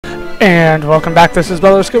And welcome back, this is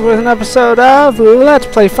Scoop with an episode of Let's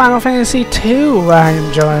Play Final Fantasy II. I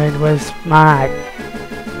am joined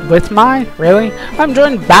I'm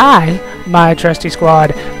joined by my trusty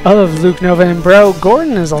squad of Luke, Nova, and Bro.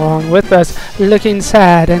 Gordon is along with us, looking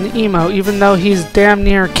sad and emo, even though he's damn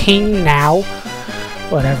near king now.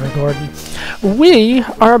 Whatever, Gordon. We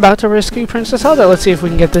are about to rescue Princess Hilda. Let's see if we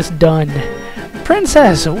can get this done.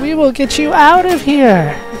 Princess, we will get you out of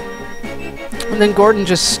here. And then Gordon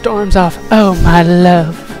just storms off. Oh, my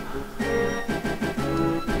love.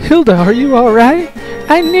 Hilda, are you alright?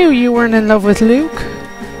 I knew you weren't in love with Luke.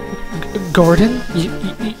 Gordon,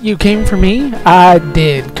 you came for me? I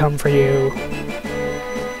did come for you.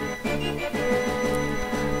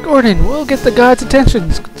 Gordon, we'll get the gods' attention,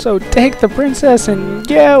 so take the princess and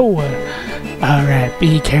go. Alright,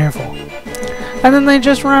 be careful. And then they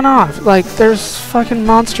just run off. Like, there's fucking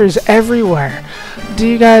monsters everywhere. Do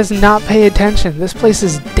you guys not pay attention? This place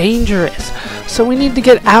is dangerous. So we need to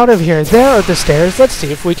get out of here. There are the stairs. Let's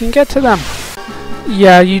see if we can get to them.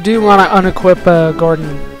 Yeah, you do want to unequip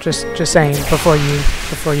Gordon. Just saying before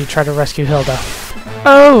you try to rescue Hilda.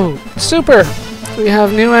 Oh, super! We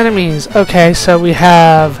have new enemies. Okay, so we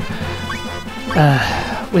have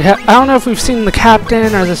I don't know if we've seen the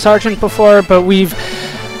captain or the sergeant before, but we've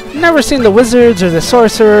never seen the wizards or the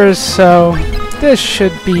sorcerers, so this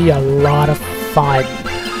should be a lot of fun.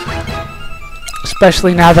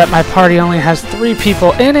 Especially now that my party only has 3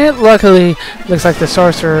 people in it. Luckily, looks like the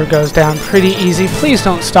sorcerer goes down pretty easy. Please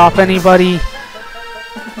don't stop anybody.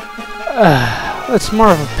 It's more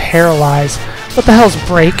of a paralyze. What the hell's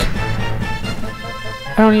break?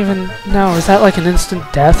 I don't even know. Is that like an instant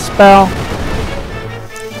death spell?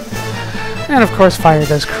 And of course fire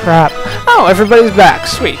does crap. Oh, everybody's back.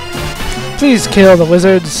 Sweet. Please kill the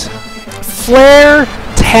wizards. Flare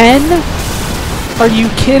 10? Are you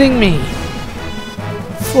kidding me?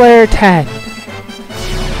 Flare 10.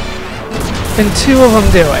 And 2 of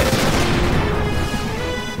them do it.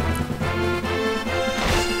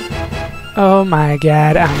 Oh my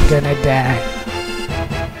god, I'm gonna die.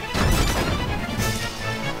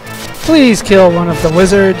 Please kill one of the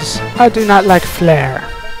wizards. I do not like flare.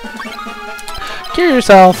 Cure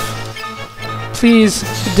yourself. Please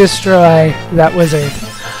destroy that wizard.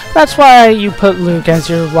 That's why you put Luke as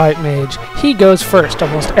your white mage. He goes first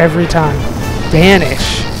almost every time.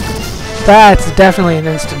 Banish. That's definitely an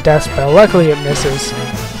instant death spell. Luckily it misses.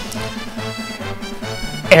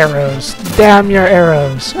 Arrows. Damn your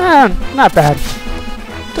arrows. Not bad.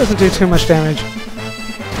 Doesn't do too much damage.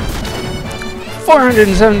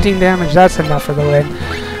 417 damage. That's enough for the win.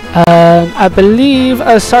 I believe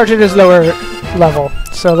a sergeant is lower level.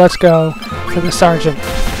 So let's go for the sergeant.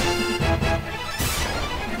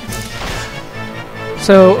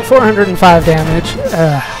 So 405 damage.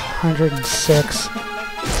 106.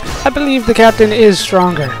 I believe the captain is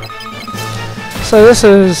stronger. So this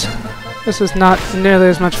is not nearly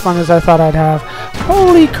as much fun as I thought I'd have.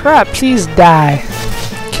 Holy crap, please die.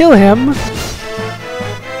 Kill him.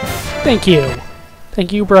 Thank you.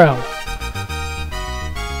 Thank you, bro.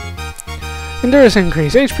 Endurance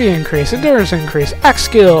increase, HP increase, endurance increase, axe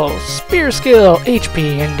skill, spear skill,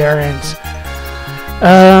 HP, endurance.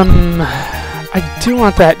 I do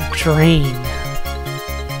want that drain.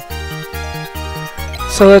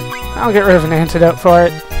 So I'll get rid of an antidote for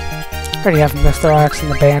it. I already have Mithorax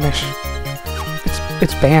and the Banish.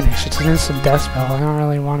 It's Banish. It's an instant death spell. I don't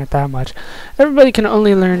really want it that much. Everybody can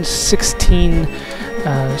only learn 16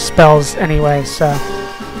 spells anyway, so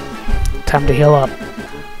time to heal up.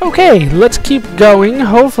 Okay, let's keep going.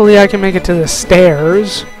 Hopefully I can make it to the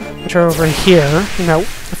stairs, which are over here. No,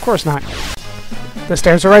 of course not. The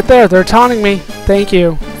stairs are right there. They're taunting me. Thank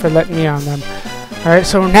you for letting me on them. Alright,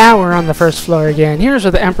 so now we're on the first floor again. Here's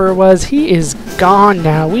where the Emperor was. He is gone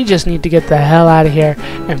now. We just need to get the hell out of here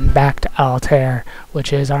and back to Altair,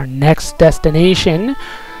 which is our next destination.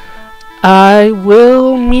 I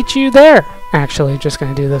will meet you there. Actually, just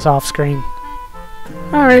going to do this off screen.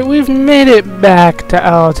 Alright, we've made it back to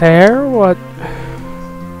Altair. What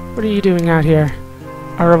are you doing out here?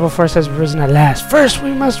 Our rebel force has risen at last. First,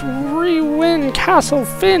 we must re-win Castle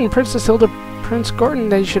Finn. Princess Hilda, Prince Gordon,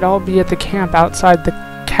 they should all be at the camp outside the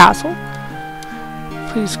castle.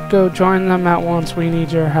 Please go join them at once. We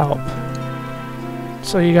need your help.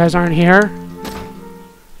 So you guys aren't here?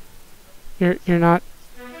 You're not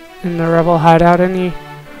in the rebel hideout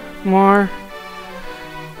anymore?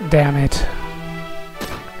 Damn it.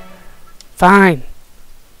 Fine.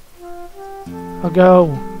 I'll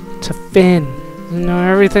go to Finn. You know,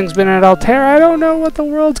 everything's been at Altair. I don't know what the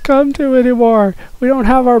world's come to anymore. We don't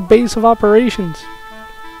have our base of operations.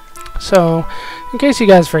 So, in case you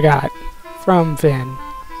guys forgot, from Finn,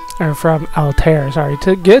 or from Altair, sorry,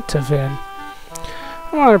 to get to Finn. I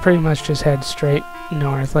want to pretty much just head straight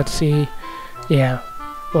north. Let's see. Yeah,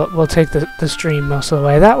 we'll take the stream most of the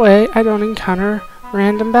way. That way, I don't encounter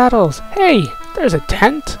random battles. Hey, there's a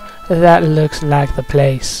tent. That looks like the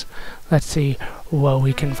place. Let's see what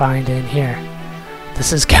we can find in here.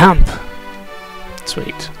 This is camp.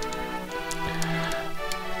 Sweet.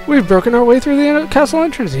 We've broken our way through the castle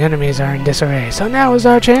entrance. The enemies are in disarray, so now is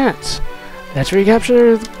our chance. Let's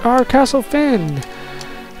recapture our castle Finn.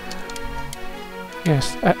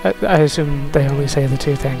 Yes, I assume they only say the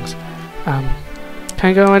two things. Can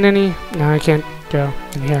I go in any? No, I can't go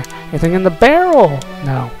in here. Anything in the barrel?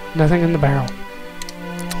 No, nothing in the barrel.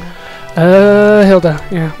 Hilda.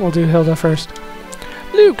 Yeah, we'll do Hilda first.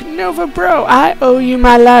 Luke, Nova Bro, I owe you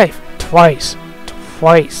my life. Twice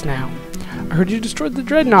now. I heard you destroyed the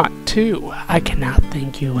Dreadnought, too. I cannot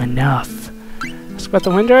thank you enough. Ask about the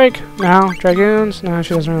Windrake? No. Dragoons? No,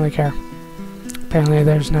 she doesn't really care. Apparently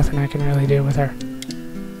there's nothing I can really do with her.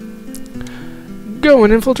 Go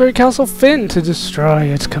and infiltrate Castle Finn to destroy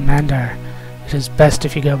its commander. It is best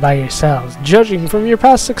if you go by yourselves. Judging from your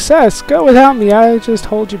past success, go without me. I just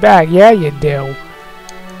hold you back. Yeah, you do.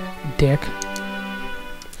 Dick.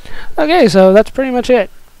 Okay, so that's pretty much it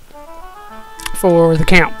for the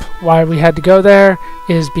camp. Why we had to go there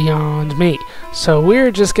is beyond me. So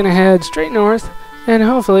we're just gonna head straight north, and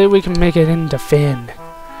hopefully we can make it into Finn.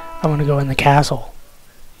 I want to go in the castle.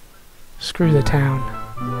 Screw the town.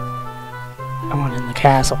 I want in the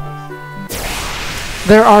castle.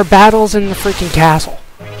 There are battles in the freaking castle.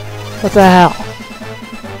 What the hell?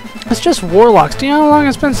 It's just warlocks. Do you know how long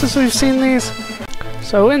it's been since we've seen these?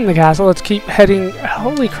 So in the castle, let's keep heading.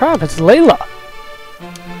 Holy crap, it's Layla.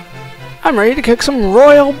 I'm ready to kick some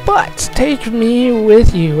royal butts. Take me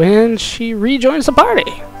with you. And she rejoins the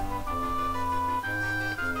party.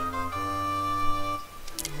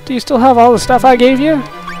 Do you still have all the stuff I gave you?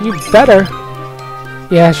 You better.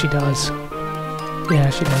 Yeah, she does. Yeah,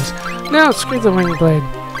 she does. Now, screw the winged blade.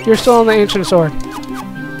 You're still on the ancient sword.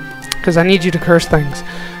 Because I need you to curse things.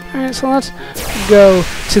 Alright, so let's go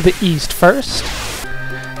to the east first.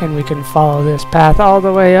 And we can follow this path all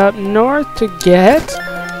the way up north to get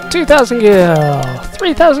 2,000 gil.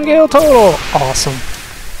 3,000 gil total. Awesome.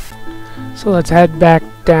 So let's head back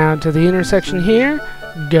down to the intersection here.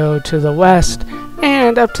 Go to the west.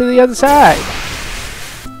 And up to the other side.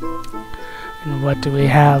 And what do we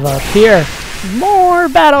have up here? More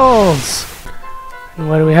battles! And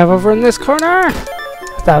what do we have over in this corner?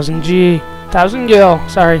 1,000 G. 1,000 gil.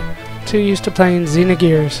 Sorry. Too used to playing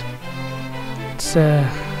Xenogears. It's,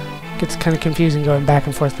 gets kind of confusing going back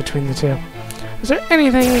and forth between the two. Is there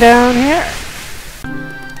anything down here?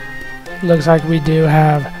 Looks like we do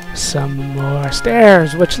have some more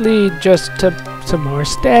stairs, which lead just to some more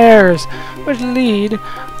stairs, which lead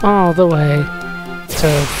all the way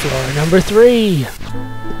to floor number 3.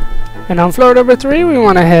 And on floor number 3, we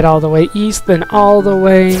want to head all the way east, then all the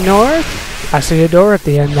way north. I see a door at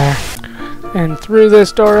the end there. And through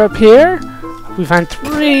this door up here, we find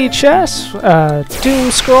 3 chests,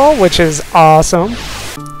 Doom Scroll, which is awesome,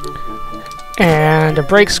 and a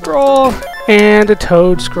Break Scroll, and a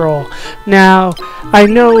Toad Scroll. Now, I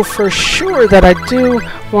know for sure that I do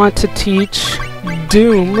want to teach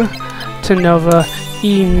Doom to Nova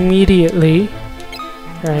immediately,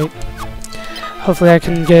 right? Hopefully I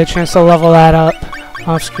can get a chance to level that up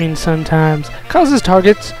off screen sometimes. Causes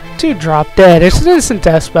targets to drop dead. It's an instant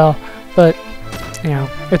death spell, but you know,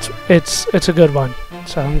 it's a good one.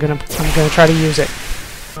 So I'm gonna try to use it.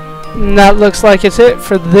 And that looks like it's it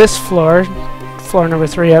for this floor. Floor number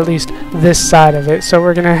 3, at least this side of it. So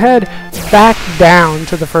we're gonna head back down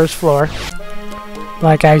to the first floor.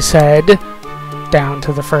 Like I said, down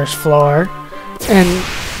to the first floor. And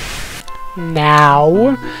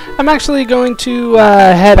now I'm actually going to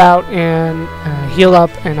head out and heal up,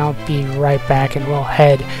 and I'll be right back, and we'll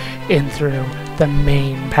head in through the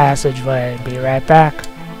main passageway. Be right back.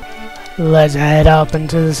 Let's head up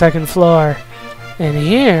into the second floor. And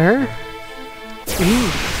here,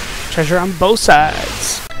 treasure on both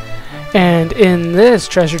sides. And in this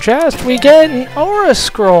treasure chest, we get an Aura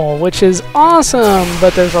Scroll, which is awesome,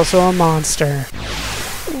 but there's also a monster.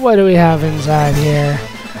 What do we have inside here?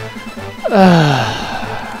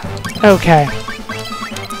 Okay.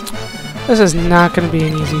 This is not going to be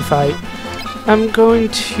an easy fight. I'm going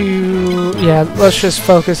to... yeah, let's just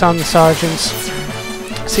focus on the sergeants.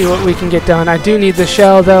 See what we can get done. I do need the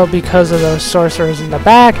shell, though, because of those sorcerers in the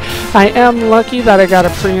back. I am lucky that I got a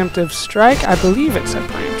preemptive strike. I believe it's a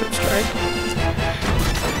preemptive strike.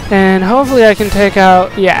 And hopefully I can take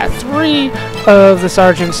out... yeah, 3 of the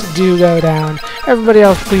sergeants do go down. Everybody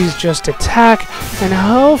else, please just attack, and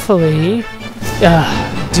hopefully,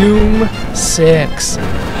 Doom 6.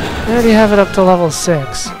 I already have it up to level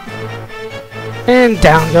 6. And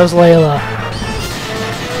down goes Layla.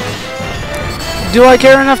 Do I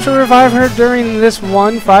care enough to revive her during this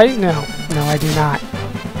one fight? No. No, I do not.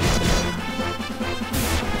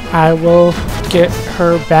 I will get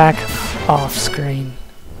her back off screen.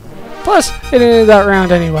 Plus, it ended that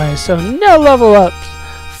round anyway, so no level ups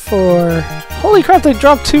for... Holy crap, they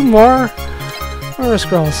dropped 2 more Aura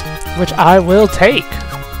Scrolls, which I will take.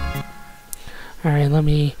 Alright, let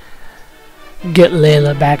me get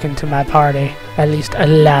Layla back into my party. At least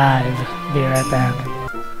alive. Be right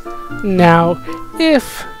back. Now,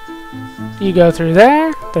 if you go through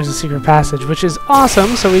there, there's a secret passage, which is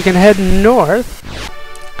awesome, so we can head north.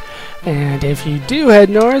 And if you do head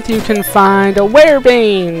north, you can find a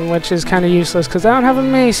Werebane, which is kind of useless because I don't have a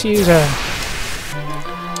mace user.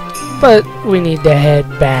 But we need to head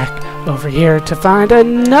back over here to find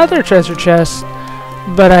another treasure chest,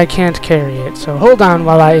 but I can't carry it. So hold on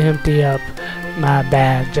while I empty up my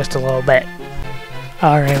bag just a little bit.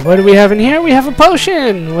 Alright, what do we have in here? We have a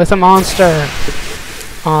potion with a monster.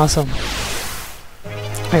 Awesome.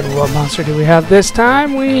 And what monster do we have this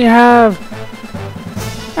time? We have...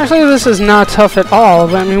 Actually, this is not tough at all,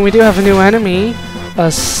 but I mean, we do have a new enemy, a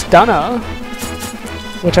Stunna,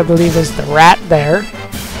 which I believe is the rat there,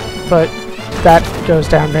 but that goes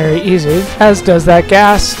down very easy, as does that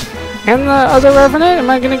Ghast. And the other Revenant, am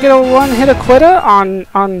I going to get a one-hit Aquita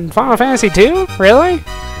on Final Fantasy II? Really?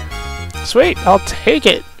 Sweet, I'll take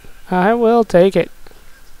it. I will take it.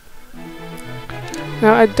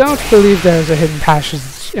 Now, I don't believe there's a hidden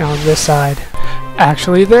passage on this side.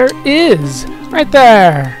 Actually, there is! Right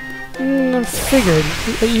there! I figured.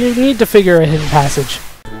 You need to figure a hidden passage.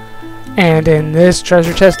 And in this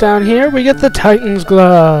treasure chest down here, we get the Titan's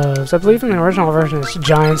Gloves. I believe in the original version it's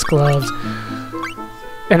Giant's Gloves.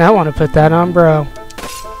 And I want to put that on Bro.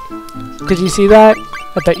 Did you see that?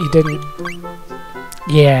 I bet you didn't.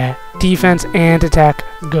 Yeah, defense and attack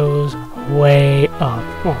goes way up.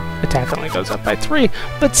 Well, attack only goes up by 3,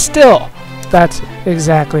 but still, that's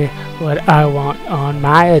exactly what I want on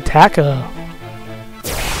my attacker.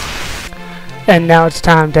 And now it's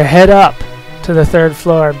time to head up to the 3rd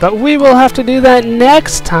floor, but we will have to do that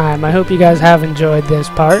next time. I hope you guys have enjoyed this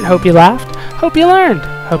part. Hope you laughed. Hope you learned.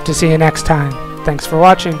 Hope to see you next time. Thanks for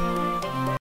watching.